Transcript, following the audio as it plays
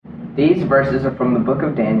These verses are from the book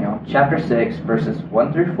of Daniel, chapter 6, verses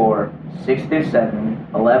 1 through 4, 6 through 7,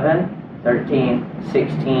 11, 13,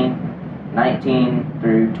 16, 19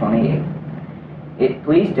 through 28. It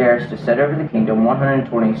pleased Darius to set over the kingdom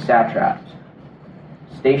 120 satraps,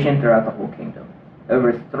 stationed throughout the whole kingdom.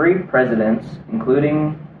 Over 3 presidents,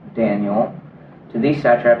 including Daniel, to these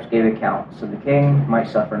satraps gave account, so the king might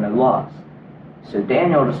suffer no loss. So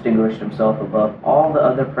Daniel distinguished himself above all the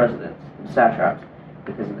other presidents and satraps,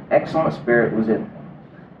 because an excellent spirit was in him.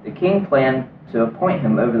 The king planned to appoint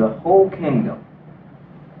him over the whole kingdom.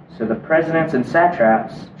 So the presidents and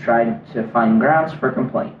satraps tried to find grounds for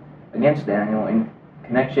complaint against Daniel in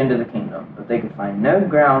connection to the kingdom, but they could find no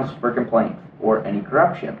grounds for complaint or any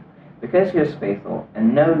corruption, because he was faithful,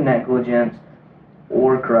 and no negligence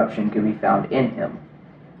or corruption could be found in him.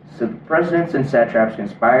 So the presidents and satraps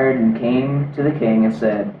conspired and came to the king and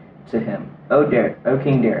said to him, O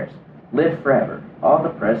King Darius, live forever. All the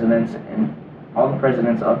presidents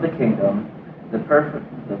of the kingdom, the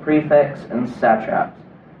prefects and satraps,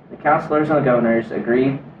 the counselors and the governors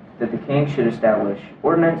agreed that the king should establish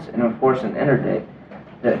ordinance and enforce an interdict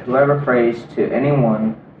that whoever prays to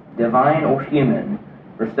anyone, divine or human,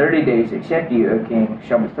 for 30 days except you, O king,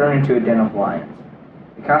 shall be thrown into a den of lions.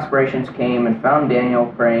 The conspirations came and found Daniel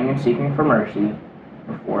praying and seeking for mercy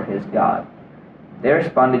before his God. They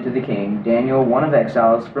responded to the king, Daniel, one of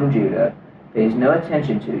exiles from Judah, pays no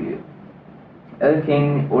attention to you. O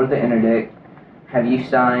king, or the interdict have you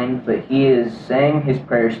signed, but he is saying his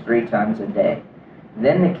prayers 3 times a day.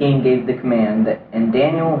 Then the king gave the command, and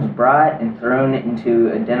Daniel was brought and thrown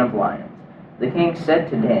into a den of lions. The king said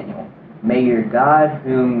to Daniel, May your God,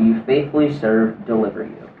 whom you faithfully serve, deliver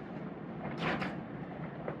you.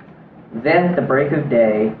 Then at the break of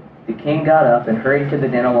day, the king got up and hurried to the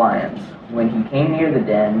den of lions. When he came near the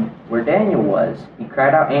den where Daniel was, he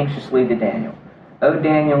cried out anxiously to Daniel, O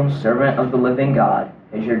Daniel, servant of the living God,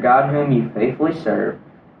 has your God whom you faithfully serve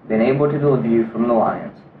been able to deliver you from the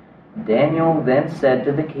lions? Daniel then said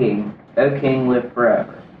to the king, O king, live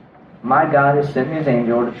forever. My God has sent his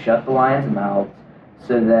angel to shut the lions' mouths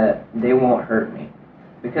so that they won't hurt me,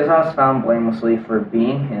 because I was found blamelessly for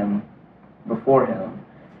being before him,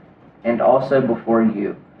 and also before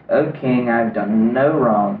you. O king, I have done no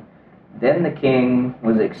wrong. Then the king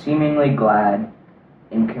was exceedingly glad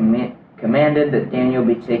and commanded that Daniel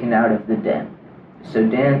be taken out of the den. So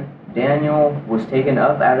Daniel was taken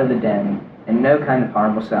up out of the den, and no kind of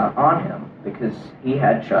harm was found on him, because he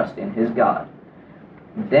had trust in his God.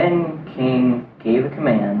 Then king gave a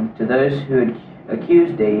command to those who had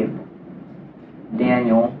accused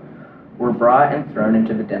Daniel were brought and thrown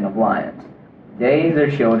into the den of lions. They, their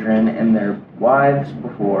children, and their wives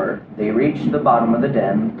before they reached the bottom of the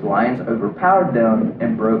den, the lions overpowered them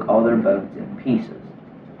and broke all their bones in pieces.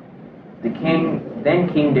 Then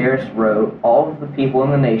King Darius wrote, all of the people in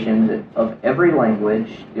the nations of every language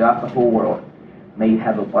throughout the whole world, may you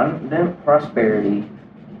have abundant prosperity.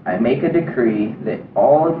 I make a decree that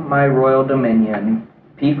all of my royal dominion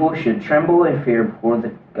people should tremble and fear before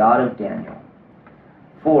the God of Daniel.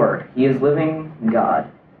 For he is living God,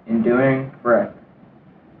 enduring forever.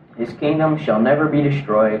 His kingdom shall never be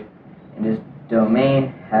destroyed, and his domain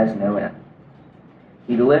has no end.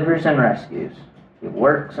 He delivers and rescues. He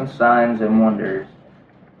works and signs and wonders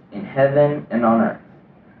in heaven and on earth.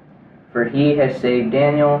 For he has saved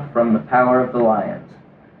Daniel from the power of the lions.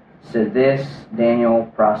 So this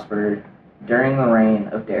Daniel prospered during the reign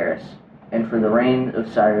of Darius, and for the reign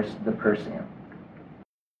of Cyrus the Persian.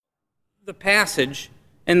 The passage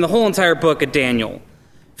and the whole entire book of Daniel.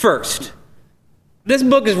 First, this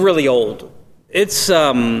book is really old. It's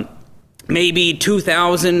maybe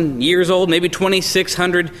 2,000 years old, maybe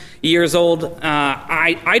 2,600 years old.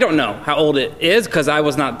 I don't know how old it is because I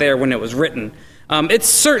was not there when it was written. It's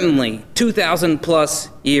certainly 2,000 plus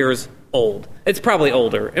years old. It's probably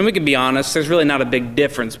older. And we can be honest, there's really not a big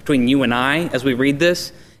difference between you and I as we read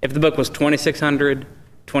this. If the book was 2,600,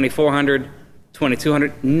 2,400,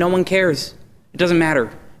 2,200, no one cares. It doesn't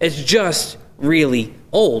matter. It's just really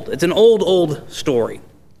old. It's an old story.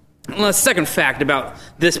 Well, the second fact about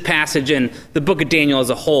this passage and the book of Daniel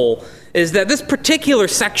as a whole is that this particular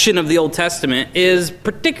section of the Old Testament is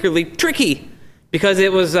particularly tricky because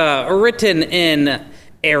it was written in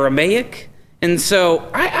Aramaic. And so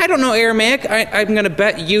I don't know Aramaic. I'm going to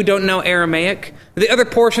bet you don't know Aramaic. The other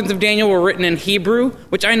portions of Daniel were written in Hebrew,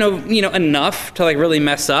 which I know enough to really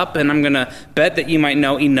mess up, and I'm going to bet that you might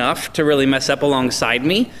know enough to really mess up alongside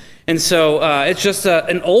me. And so it's just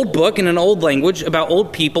an old book in an old language about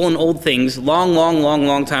old people and old things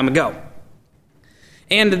long time ago.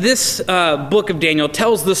 And this book of Daniel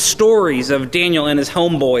tells the stories of Daniel and his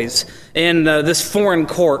homeboys in this foreign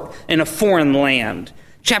court in a foreign land.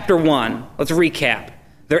 Chapter 1, let's recap.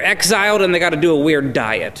 They're exiled and they got to do a weird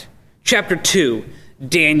diet. Chapter 2,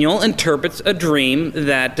 Daniel interprets a dream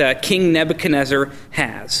that King Nebuchadnezzar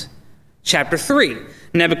has. Chapter 3,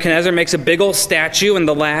 Nebuchadnezzar makes a big old statue, and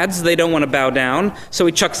the lads, they don't want to bow down, so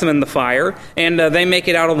he chucks them in the fire, and they make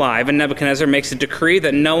it out alive, and Nebuchadnezzar makes a decree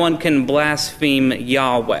that no one can blaspheme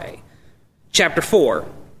Yahweh. Chapter 4,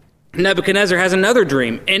 Nebuchadnezzar has another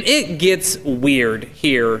dream, and it gets weird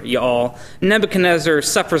here, y'all. Nebuchadnezzar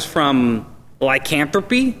suffers from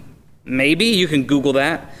lycanthropy. Maybe, you can Google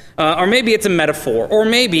that. Or maybe it's a metaphor, or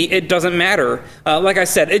maybe it doesn't matter. Like I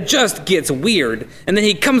said, it just gets weird. And then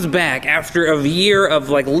he comes back after a year of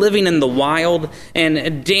living in the wild,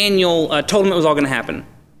 and Daniel told him it was all going to happen.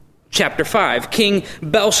 Chapter 5, King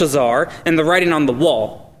Belshazzar and the writing on the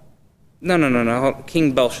wall. No.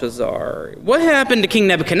 King Belshazzar. What happened to King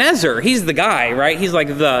Nebuchadnezzar? He's the guy, right? He's like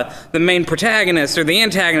the main protagonist or the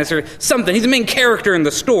antagonist or something. He's the main character in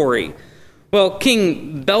the story. Well,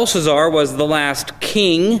 King Belshazzar was the last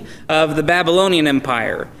king of the Babylonian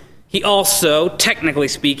Empire. He also, technically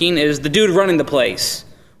speaking, is the dude running the place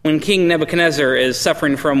when King Nebuchadnezzar is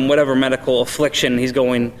suffering from whatever medical affliction he's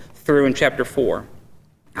going through in chapter 4.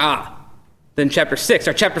 Then chapter 6,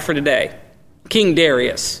 our chapter for today, King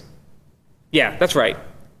Darius. Yeah, that's right,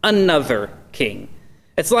 another king.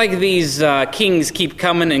 It's like these kings keep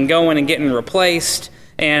coming and going and getting replaced.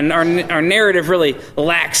 And our narrative really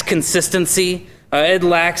lacks consistency. It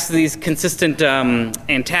lacks these consistent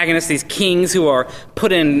antagonists, these kings who are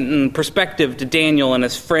put in perspective to Daniel and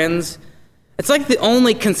his friends. It's like the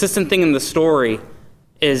only consistent thing in the story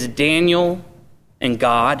is Daniel and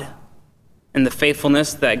God and the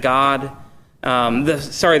faithfulness that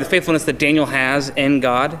the faithfulness that Daniel has in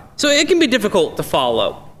God. So it can be difficult to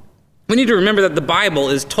follow. We need to remember that the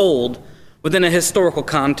Bible is told within a historical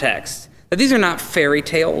context. That these are not fairy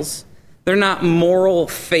tales. They're not moral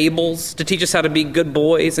fables to teach us how to be good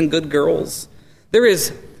boys and good girls. There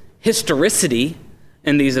is historicity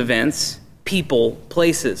in these events, people,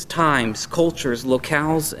 places, times, cultures,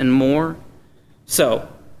 locales, and more. So,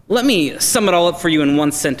 let me sum it all up for you in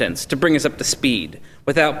one sentence to bring us up to speed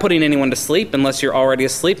without putting anyone to sleep, unless you're already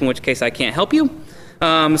asleep, in which case I can't help you.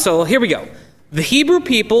 So here we go. The Hebrew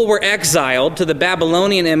people were exiled to the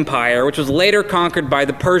Babylonian Empire, which was later conquered by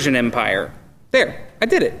the Persian Empire. There, I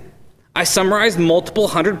did it. I summarized multiple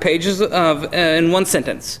hundred pages in one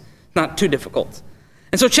sentence. Not too difficult.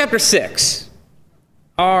 And so chapter 6,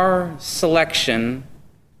 our selection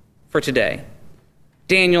for today,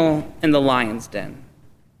 Daniel and the Lion's Den.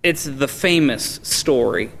 It's the famous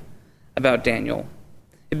story about Daniel.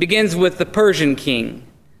 It begins with the Persian king,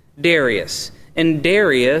 Darius. And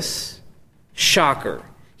Darius, shocker,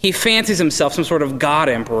 he fancies himself some sort of god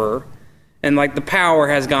emperor, and the power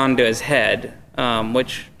has gone to his head,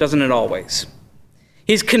 which doesn't it always.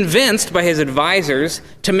 He's convinced by his advisors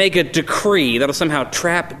to make a decree that'll somehow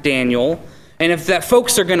trap Daniel, and if that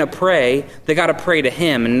folks are going to pray, they got to pray to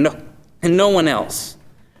him and no one else.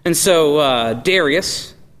 And so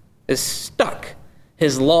Darius is stuck.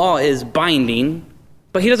 His law is binding,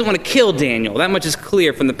 but he doesn't want to kill Daniel. That much is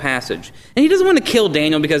clear from the passage. And he doesn't want to kill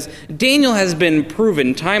Daniel because Daniel has been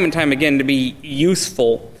proven time and time again to be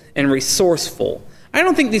useful and resourceful. I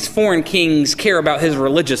don't think these foreign kings care about his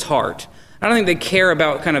religious heart. I don't think they care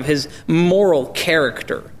about kind of his moral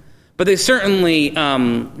character. But they certainly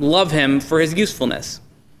love him for his usefulness.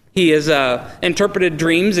 He has interpreted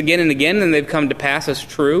dreams again and again, and they've come to pass as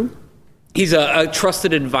true. He's a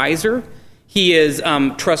trusted advisor. He is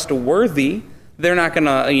trustworthy. They're not going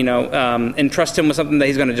to, entrust him with something that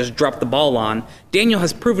he's going to just drop the ball on. Daniel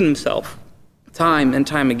has proven himself time and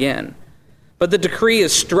time again. But the decree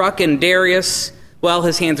is struck, and Darius,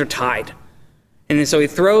 his hands are tied. And so he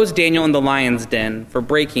throws Daniel in the lion's den for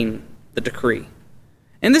breaking the decree.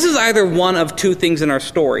 And this is either one of two things in our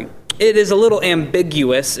story. It is a little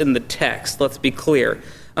ambiguous in the text, let's be clear.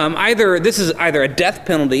 This is either a death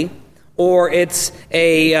penalty or it's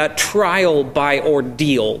a trial by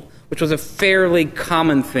ordeal, which was a fairly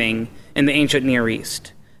common thing in the ancient Near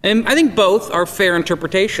East. And I think both are fair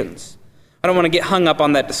interpretations. I don't want to get hung up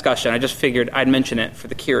on that discussion. I just figured I'd mention it for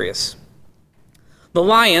the curious. The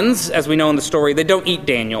lions, as we know in the story, they don't eat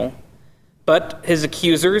Daniel, but his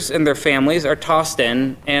accusers and their families are tossed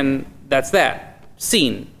in, and that's that.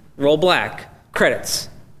 Scene, roll black, credits,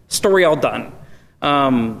 story all done.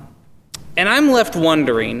 And I'm left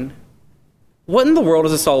wondering, what in the world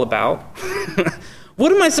is this all about?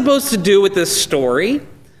 What am I supposed to do with this story?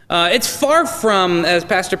 It's far from, as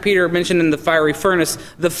Pastor Peter mentioned in the fiery furnace,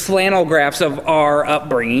 the flannel graphs of our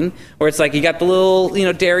upbringing, where it's like you got the little,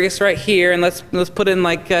 Darius right here, and let's put in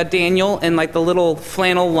like Daniel and like the little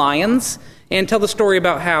flannel lions, and tell the story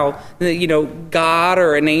about how God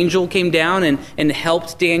or an angel came down and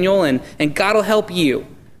helped Daniel, and God will help you.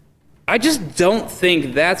 I just don't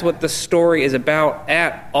think that's what the story is about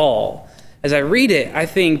at all. As I read it, I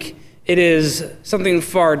think it is something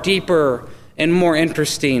far deeper and more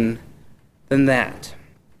interesting than that.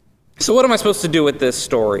 So what am I supposed to do with this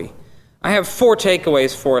story? I have 4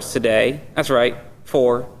 takeaways for us today. That's right,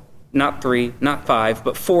 4, not 3, not 5,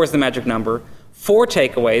 but 4 is the magic number. 4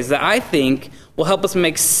 takeaways that I think will help us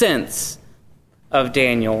make sense of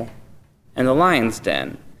Daniel and the lion's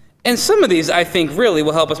den. And some of these, I think, really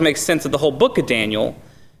will help us make sense of the whole book of Daniel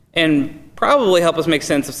and probably help us make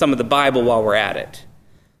sense of some of the Bible while we're at it.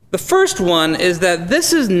 The first one is that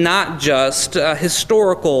this is not just a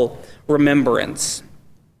historical remembrance,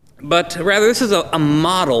 but rather this is a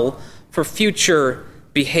model for future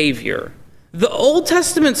behavior. The Old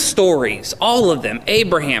Testament stories, all of them,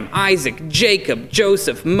 Abraham, Isaac, Jacob,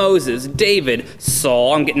 Joseph, Moses, David,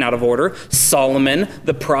 Saul, I'm getting out of order, Solomon,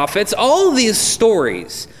 the prophets, all of these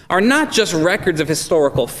stories are not just records of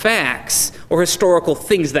historical facts or historical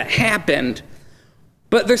things that happened,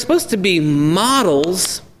 but they're supposed to be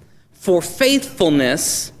models for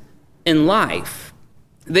faithfulness in life.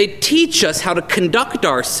 They teach us how to conduct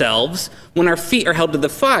ourselves when our feet are held to the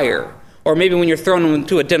fire, or maybe when you're thrown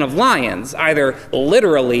into a den of lions, either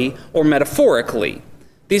literally or metaphorically.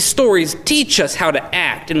 These stories teach us how to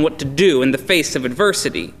act and what to do in the face of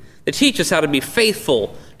adversity. They teach us how to be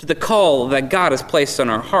faithful to the call that God has placed on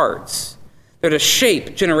our hearts. They're to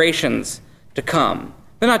shape generations to come.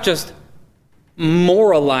 They're not just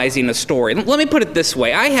moralizing a story. Let me put it this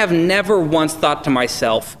way. I have never once thought to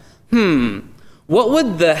myself, what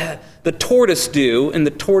would the tortoise do and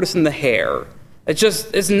the tortoise and the hare?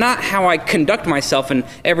 It's not how I conduct myself in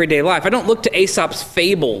everyday life. I don't look to Aesop's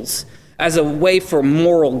fables as a way for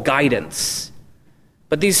moral guidance.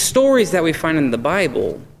 But these stories that we find in the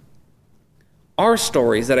Bible are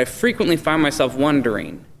stories that I frequently find myself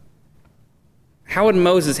wondering, how would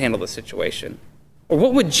Moses handle this situation? Or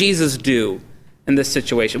what would Jesus do in this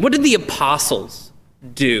situation? What did the apostles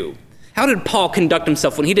do? How did Paul conduct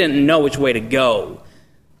himself when he didn't know which way to go?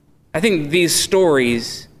 I think these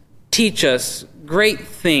stories teach us great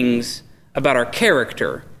things about our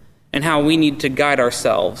character and how we need to guide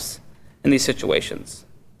ourselves in these situations.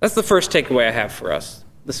 That's the first takeaway I have for us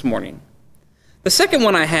this morning. The second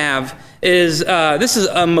one I have is, this is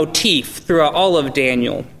a motif throughout all of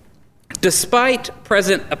Daniel. Despite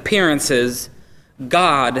present appearances,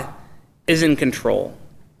 God is in control.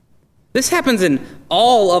 This happens in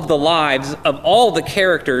all of the lives of all the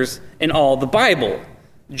characters in all the Bible.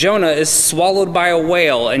 Jonah is swallowed by a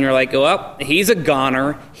whale, and you're like, well, he's a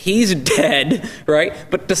goner, he's dead, right?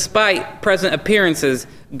 But despite present appearances,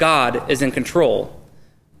 God is in control.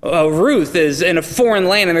 Ruth is in a foreign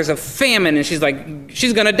land, and there's a famine, and she's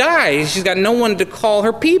going to die. She's got no one to call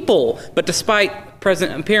her people. But despite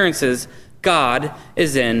present appearances, God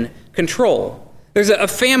is in control. There's a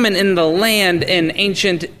famine in the land in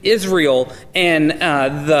ancient Israel, and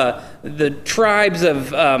the tribes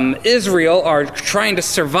of Israel are trying to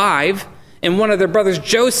survive, and one of their brothers,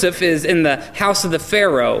 Joseph, is in the house of the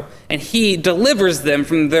Pharaoh, and he delivers them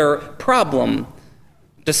from their problem.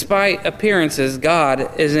 Despite appearances,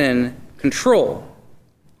 God is in control.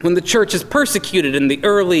 When the church is persecuted in the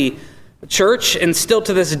early church, and still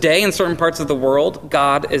to this day in certain parts of the world,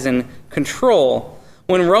 God is in control.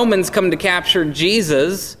 When Romans come to capture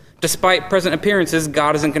Jesus, despite present appearances,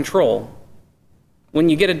 God is in control. When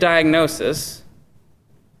you get a diagnosis,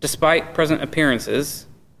 despite present appearances,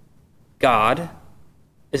 God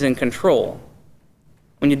is in control.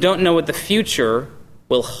 When you don't know what the future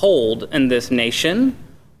will hold in this nation,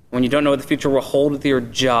 when you don't know what the future will hold with your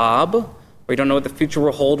job, or you don't know what the future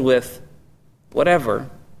will hold with whatever,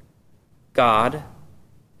 God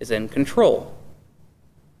is in control.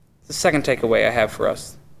 The second takeaway I have for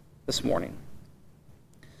us this morning.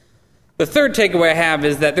 The third takeaway I have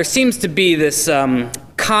is that there seems to be this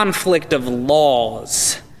conflict of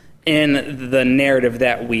laws in the narrative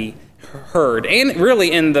that we heard, and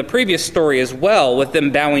really in the previous story as well, with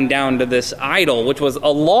them bowing down to this idol, which was a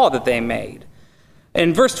law that they made.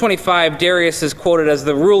 In verse 25, Darius is quoted as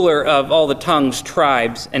the ruler of all the tongues,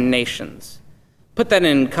 tribes, and nations. Put that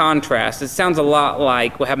in contrast. It sounds a lot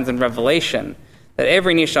like what happens in Revelation, that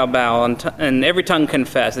every knee shall bow and every tongue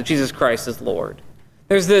confess that Jesus Christ is Lord.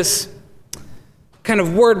 There's this kind of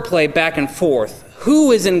wordplay back and forth.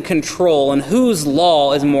 Who is in control and whose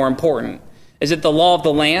law is more important? Is it the law of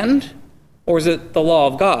the land, or is it the law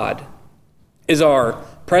of God? Is our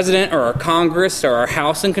president or our Congress or our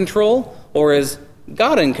House in control, or is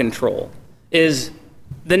God in control? Is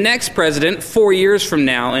the next president 4 years from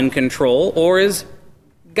now in control, or is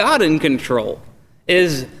God in control?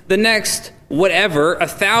 Is the next whatever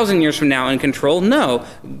 1,000 years from now in control? No,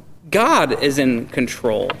 God is in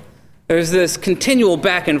control. There's this continual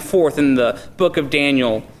back and forth in the book of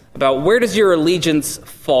Daniel about where does your allegiance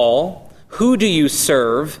fall, who do you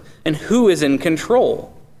serve, and who is in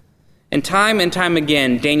control. And time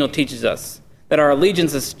again, Daniel teaches us that our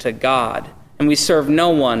allegiance is to God, and we serve no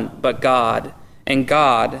one but God, and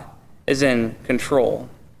God is in control.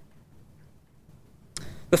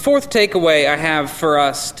 The fourth takeaway I have for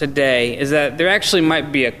us today is that there actually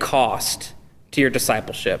might be a cost to your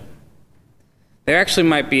discipleship. There actually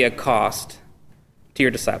might be a cost to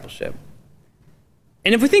your discipleship.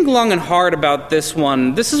 And if we think long and hard about this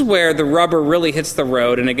one, this is where the rubber really hits the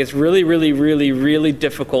road and it gets really, really, really, really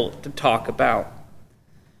difficult to talk about.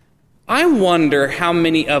 I wonder how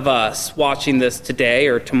many of us watching this today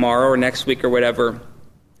or tomorrow or next week or whatever,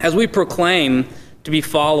 as we proclaim to be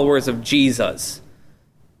followers of Jesus,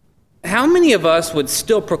 how many of us would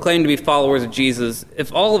still proclaim to be followers of Jesus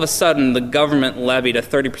if all of a sudden the government levied a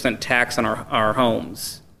 30% tax on our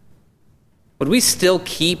homes? Would we still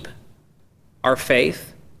keep our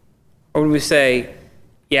faith? Or would we say,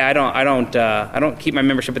 yeah, I don't keep my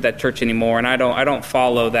membership at that church anymore, and I don't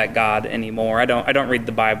follow that God anymore. I don't read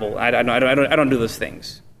the Bible. I don't do those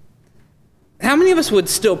things. How many of us would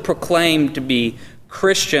still proclaim to be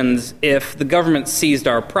Christians if the government seized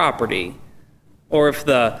our property? Or if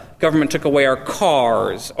the government took away our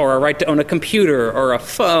cars, or our right to own a computer, or a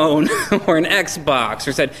phone, or an Xbox,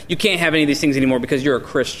 or said, you can't have any of these things anymore because you're a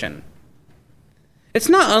Christian? It's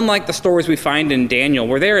not unlike the stories we find in Daniel,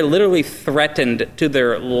 where they are literally threatened to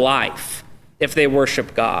their life if they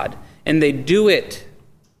worship God. And they do it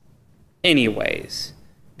anyways,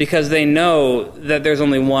 because they know that there's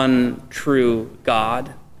only one true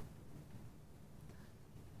God.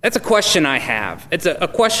 That's a question I have. It's a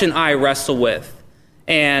question I wrestle with.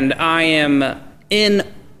 And I am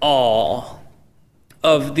in awe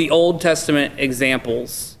of the Old Testament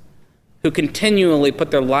examples who continually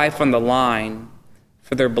put their life on the line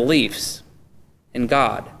for their beliefs in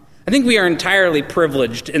God. I think we are entirely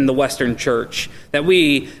privileged in the Western Church that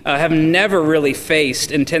we have never really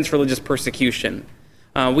faced intense religious persecution.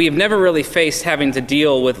 We have never really faced having to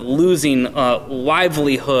deal with losing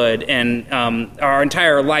livelihood and our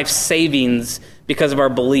entire life savings because of our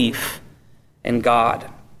belief in God.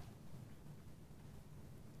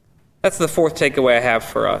 That's the fourth takeaway I have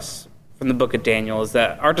for us from the book of Daniel, is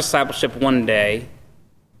that our discipleship one day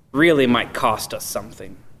really might cost us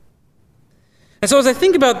something. And so as I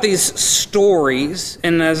think about these stories,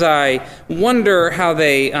 and as I wonder how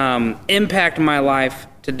they impact my life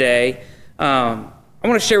today, I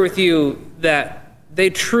want to share with you that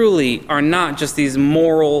they truly are not just these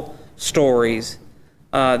moral stories,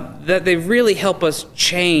 that they really help us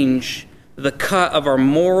change the cut of our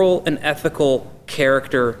moral and ethical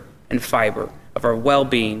character and fiber of our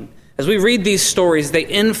well-being. As we read these stories, they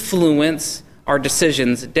influence our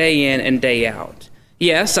decisions day in and day out.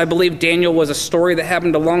 Yes, I believe Daniel was a story that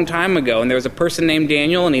happened a long time ago, and there was a person named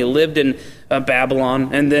Daniel, and he lived in Babylon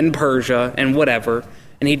and then Persia and whatever,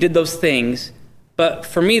 and he did those things. But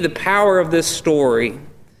for me, the power of this story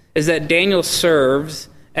is that Daniel serves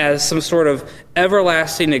as some sort of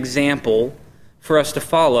everlasting example for us to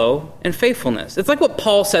follow in faithfulness. It's like what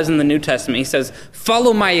Paul says in the New Testament. He says,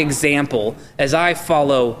 follow my example as I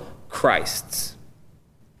follow Christ's.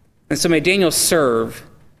 And so may Daniel serve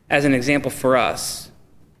as an example for us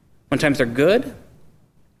when times are good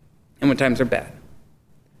and when times are bad.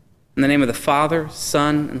 In the name of the Father,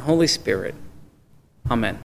 Son, and Holy Spirit, amen.